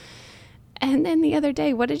older. And then the other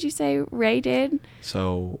day, what did you say Ray did?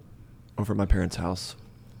 So over at my parents' house,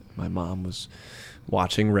 my mom was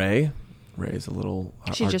watching Ray. Ray's a little,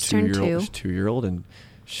 she just turned 2. She's 2-year-old, and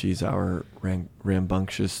she's our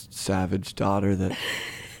rambunctious, savage daughter that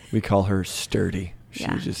we call her Sturdy.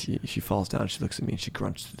 She falls down, she looks at me, and she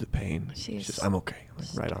grunts through the pain. She says, I'm okay. I'm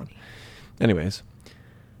like, right on. Anyways,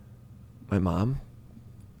 my mom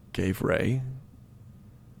gave Ray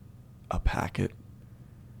a packet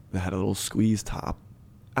that had a little squeeze top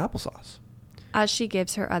applesauce. As she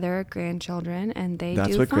gives her other grandchildren, and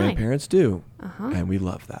That's what grandparents do. And we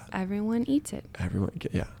love that. Everyone eats it.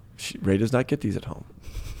 Ray does not get these at home.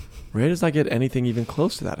 Ray does not get anything even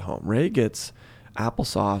close to that at home. Ray gets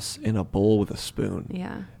applesauce in a bowl with a spoon.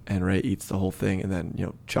 Yeah. And Ray eats the whole thing and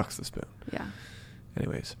then, chucks the spoon. Yeah.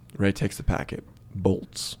 Anyways, Ray takes the packet,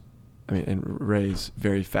 bolts. And Ray's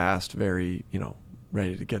very fast, very,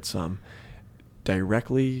 ready to get some,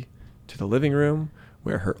 directly to the living room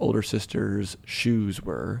where her older sister's shoes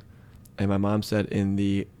were. And my mom said in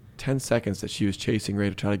the 10 seconds that she was chasing Ray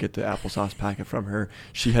to try to get the applesauce packet from her,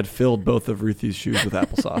 she had filled both of Ruthie's shoes with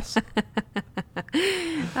applesauce.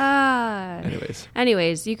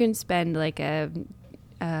 Anyways, you can spend like a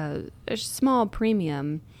small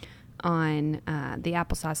premium on the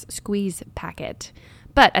applesauce squeeze packet.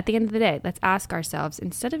 But at the end of the day, let's ask ourselves,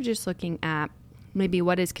 instead of just looking at maybe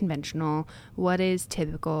what is conventional, what is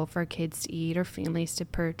typical for kids to eat or families to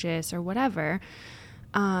purchase or whatever,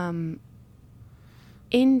 in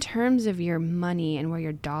terms of your money and where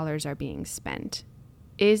your dollars are being spent,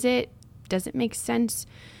 does it make sense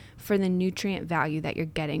for the nutrient value that you're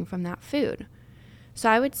getting from that food? So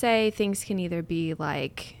I would say things can either be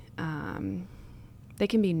like, they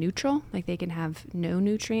can be neutral, like they can have no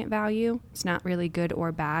nutrient value. It's not really good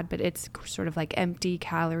or bad, but it's sort of like empty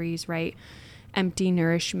calories, right? Empty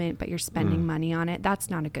nourishment, but you're spending money on it. That's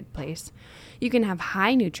not a good place. You can have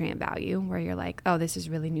high nutrient value where you're like, oh, this is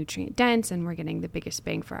really nutrient dense and we're getting the biggest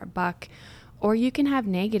bang for our buck. Or you can have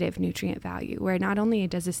negative nutrient value, where not only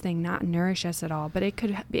does this thing not nourish us at all, but it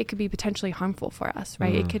could be potentially harmful for us,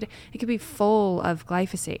 right? It could be full of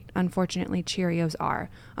glyphosate. Unfortunately, Cheerios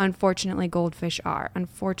are. Unfortunately, Goldfish are.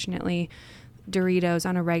 Unfortunately, Doritos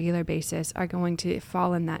on a regular basis are going to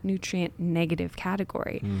fall in that nutrient negative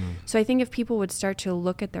category. So I think if people would start to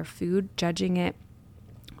look at their food, judging it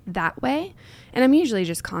that way, and I'm usually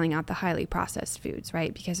just calling out the highly processed foods,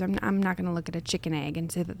 right? Because I'm not going to look at a chicken egg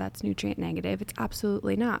and say that that's nutrient negative. It's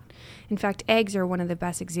absolutely not. In fact, eggs are one of the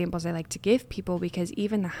best examples I like to give people, because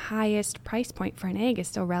even the highest price point for an egg is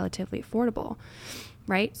still relatively affordable,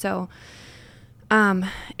 right? So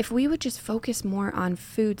if we would just focus more on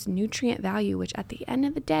food's nutrient value, which at the end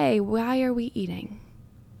of the day, why are we eating?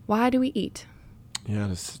 Why do we eat? Yeah,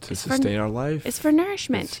 to sustain our life. It's for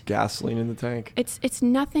nourishment. It's gasoline in the tank. It's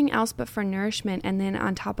nothing else but for nourishment. And then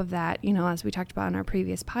on top of that, as we talked about in our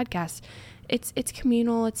previous podcast, it's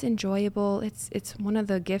communal, it's enjoyable, it's one of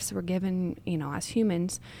the gifts we're given, as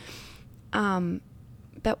humans.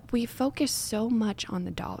 That we focus so much on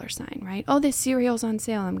the dollar sign, right? Oh, this cereal's on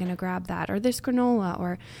sale, I'm going to grab that. Or this granola,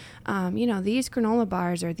 or, these granola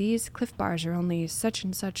bars or these Cliff bars are only such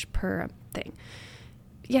and such per thing.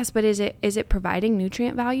 Yes, but is it providing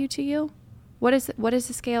nutrient value to you? What is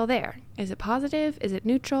the scale there? Is it positive? Is it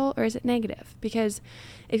neutral? Or is it negative? Because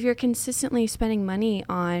if you're consistently spending money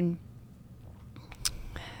on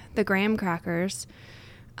the graham crackers,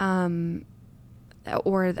 I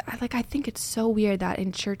think it's so weird that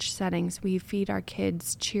in church settings we feed our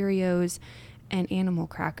kids Cheerios and animal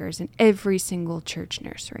crackers in every single church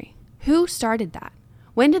nursery. Who started that?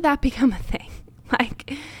 When did that become a thing?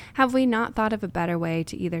 Have we not thought of a better way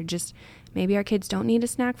to either just, maybe our kids don't need a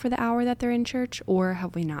snack for the hour that they're in church, or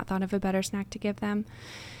have we not thought of a better snack to give them?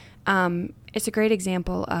 It's a great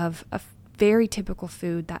example of a very typical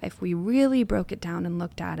food that if we really broke it down and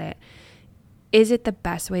looked at it, is it the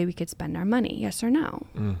best way we could spend our money? Yes or no?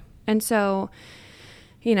 And so,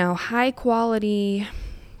 high quality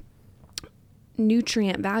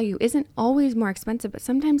nutrient value isn't always more expensive, but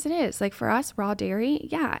sometimes it is. Like for us, raw dairy,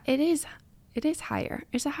 yeah, it is higher.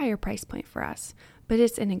 It's a higher price point for us, but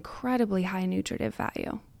it's an incredibly high nutritive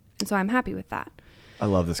value. And so I'm happy with that. I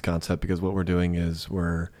love this concept, because what we're doing is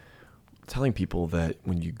we're telling people that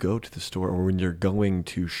when you go to the store, or when you're going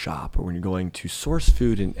to shop, or when you're going to source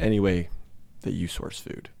food in any way that you source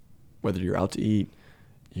food, whether you're out to eat,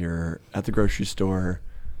 you're at the grocery store,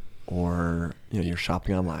 or you're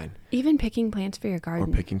shopping online, even picking plants for your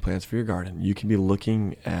garden, you can be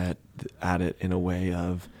looking at it in a way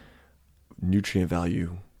of nutrient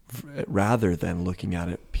value rather than looking at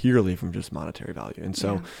it purely from just monetary value. And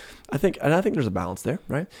so I think there's a balance there,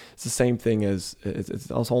 right? It's the same thing as, it's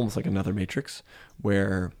also almost like another matrix,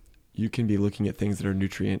 where you can be looking at things that are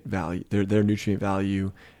nutrient value, their nutrient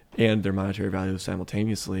value and their monetary value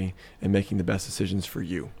simultaneously, and making the best decisions for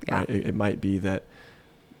you. Yeah. Right? It might be that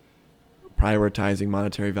prioritizing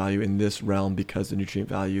monetary value in this realm because the nutrient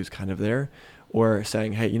value is kind of there, or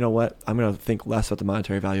saying, hey, you know what? I'm going to think less about the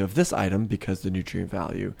monetary value of this item because the nutrient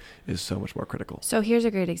value is so much more critical. So here's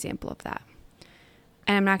a great example of that.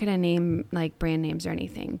 And I'm not going to name brand names or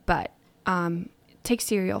anything, but take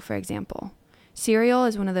cereal, for example. Cereal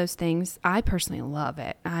is one of those things. I personally love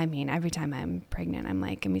it. I mean, every time I'm pregnant, I'm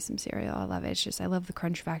like, give me some cereal. I love it. It's just, I love the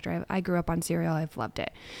crunch factor. I grew up on cereal. I've loved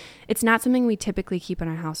it. It's not something we typically keep in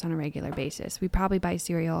our house on a regular basis. We probably buy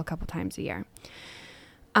cereal a couple times a year.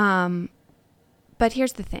 But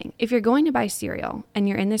here's the thing. If you're going to buy cereal and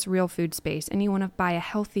you're in this real food space and you want to buy a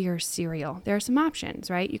healthier cereal, there are some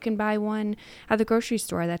options, right? You can buy one at the grocery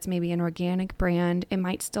store that's maybe an organic brand. It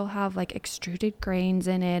might still have extruded grains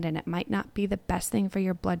in it, and it might not be the best thing for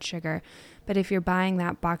your blood sugar. But if you're buying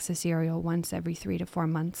that box of cereal once every 3 to 4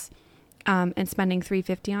 months and spending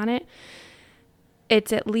 $3.50 on it,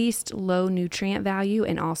 it's at least low nutrient value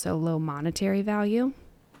and also low monetary value.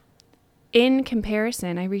 In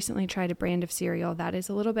comparison, I recently tried a brand of cereal that is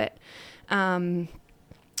a little bit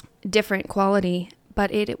different quality,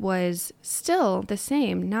 but it was still the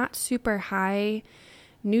same, not super high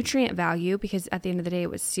nutrient value, because at the end of the day, it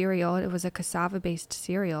was cereal. It was a cassava-based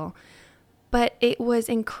cereal, but it was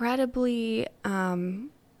incredibly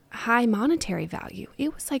high monetary value.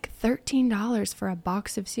 It was like $13 for a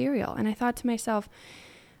box of cereal. And I thought to myself,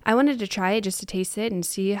 I wanted to try it just to taste it and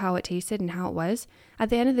see how it tasted and how it was. At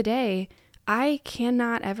the end of the day, I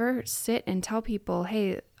cannot ever sit and tell people,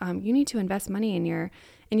 hey, you need to invest money in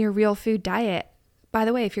your real food diet. By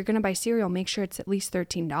the way, if you're going to buy cereal, make sure it's at least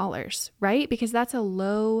 $13, right? Because that's a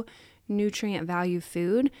low nutrient value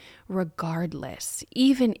food regardless.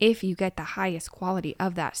 Even if you get the highest quality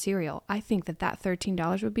of that cereal, I think that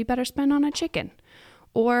 $13 would be better spent on a chicken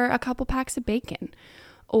or a couple packs of bacon,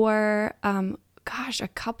 or, a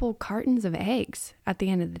couple cartons of eggs at the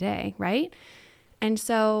end of the day. Right. And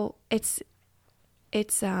so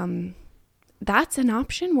that's an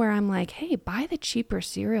option where I'm like, hey, buy the cheaper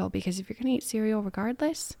cereal, because if you're going to eat cereal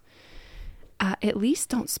regardless, at least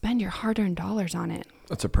don't spend your hard-earned dollars on it.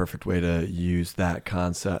 That's a perfect way to use that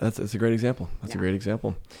concept. That's a great example. That's a great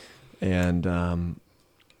example. And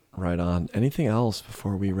right on. Anything else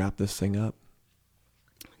before we wrap this thing up?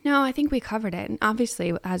 No, I think we covered it. And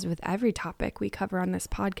obviously, as with every topic we cover on this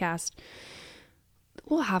podcast,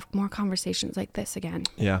 we'll have more conversations like this again.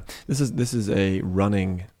 Yeah, this is a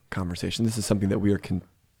running conversation. This is something that we are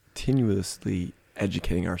continuously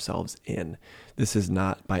educating ourselves in. This is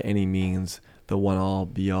not by any means the one-all,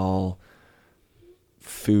 be-all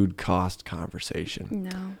food cost conversation.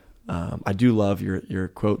 No. I do love your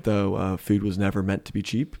quote, though. Food was never meant to be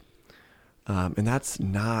cheap. And that's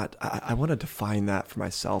not, I want to define that for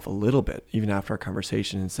myself a little bit, even after our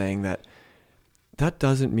conversation, and saying that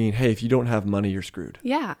doesn't mean, hey, if you don't have money, you're screwed.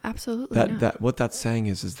 Yeah, absolutely. What that's saying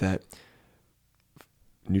is that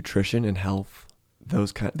nutrition and health,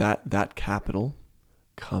 that capital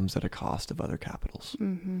comes at a cost of other capitals.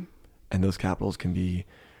 Mm-hmm. And those capitals can be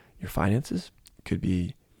your finances, could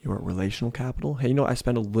be your relational capital. Hey, I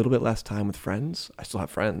spend a little bit less time with friends. I still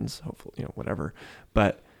have friends, hopefully, whatever.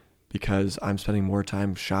 But because I'm spending more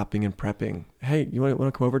time shopping and prepping. Hey, you want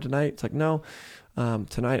to come over tonight? It's like, no,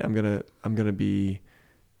 tonight I'm gonna be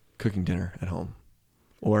cooking dinner at home.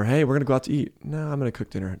 Or, hey, we're gonna go out to eat. No, I'm gonna cook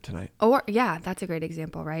dinner tonight. Or yeah, that's a great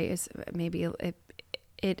example, right? Is maybe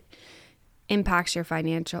it impacts your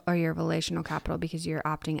financial or your relational capital because you're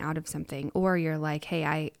opting out of something, or you're like,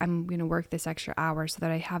 hey, I'm going to work this extra hour so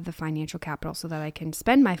that I have the financial capital so that I can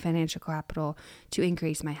spend my financial capital to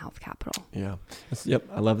increase my health capital. Yeah. Yep.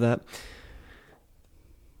 I love that.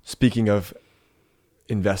 Speaking of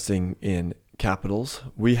investing in capitals,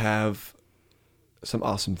 we have some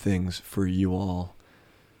awesome things for you all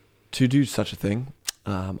to do such a thing.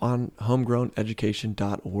 On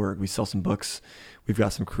homegrowneducation.org, we sell some books. We've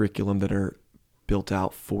got some curriculum that are built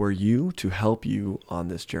out for you to help you on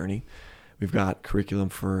this journey. We've got curriculum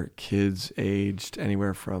for kids aged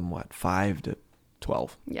anywhere from 5 to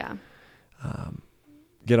 12. Yeah.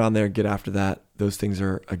 Get on there, get after that. Those things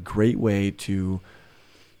are a great way to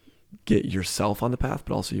get yourself on the path,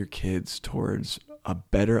 but also your kids towards a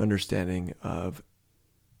better understanding of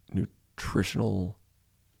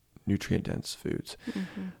nutrient-dense foods.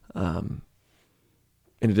 Mm-hmm.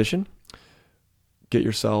 In addition, get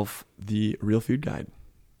yourself the Real Food Guide.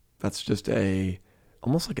 That's just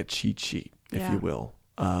almost like a cheat sheet, if you will,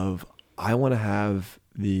 of I want to have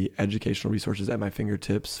the educational resources at my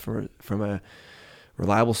fingertips from a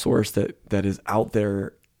reliable source that is out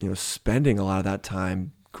there, spending a lot of that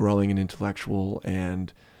time growing in intellectual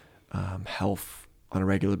and health on a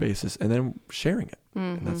regular basis, and then sharing it.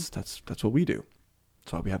 Mm-hmm. And that's what we do.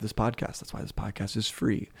 That's why we have this podcast. That's why this podcast is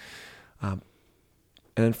free.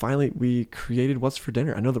 And then finally, we created What's for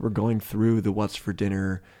Dinner. I know that we're going through the What's for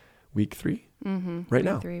Dinner week 3 right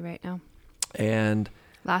now. Week 3 right now. And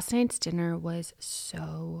last night's dinner was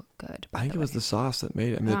so good. I think it was the sauce that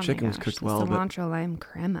made it. I mean, the chicken was cooked well. Cilantro lime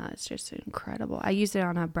crema is just incredible. I used it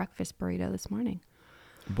on a breakfast burrito this morning.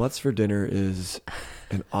 What's for Dinner is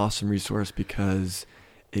an awesome resource because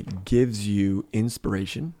it gives you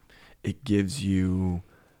inspiration. It gives you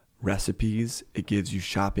recipes. It gives you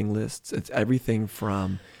shopping lists. It's everything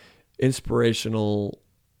from inspirational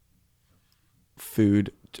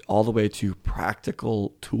food all the way to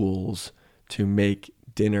practical tools to make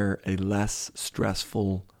dinner a less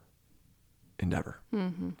stressful endeavor.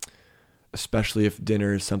 Mm-hmm. Especially if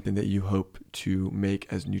dinner is something that you hope to make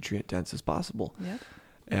as nutrient dense as possible. Yep.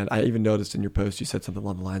 And I even noticed in your post, you said something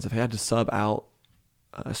along the lines of, hey, I had to sub out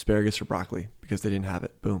asparagus or broccoli because they didn't have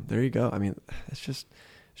it. Boom. There you go. I mean, it's just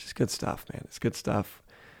good stuff, man. It's good stuff.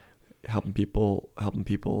 Helping people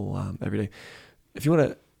every day. If you want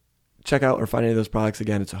to check out or find any of those products,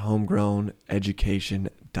 again, it's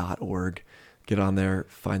homegrowneducation.org. Get on there,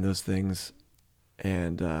 find those things,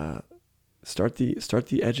 and start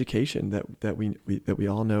the education that we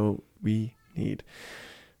all know we need.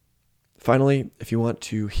 Finally, if you want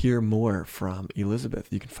to hear more from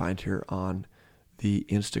Elizabeth, you can find her on the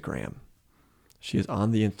Instagram. She is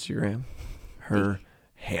on the Instagram. Her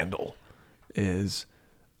handle is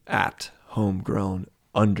at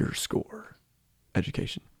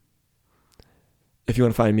homegrown_education. If you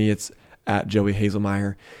want to find me, it's at Joey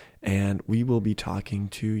Hazelmeyer, and we will be talking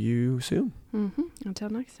to you soon. Mm-hmm.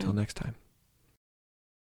 Until next time.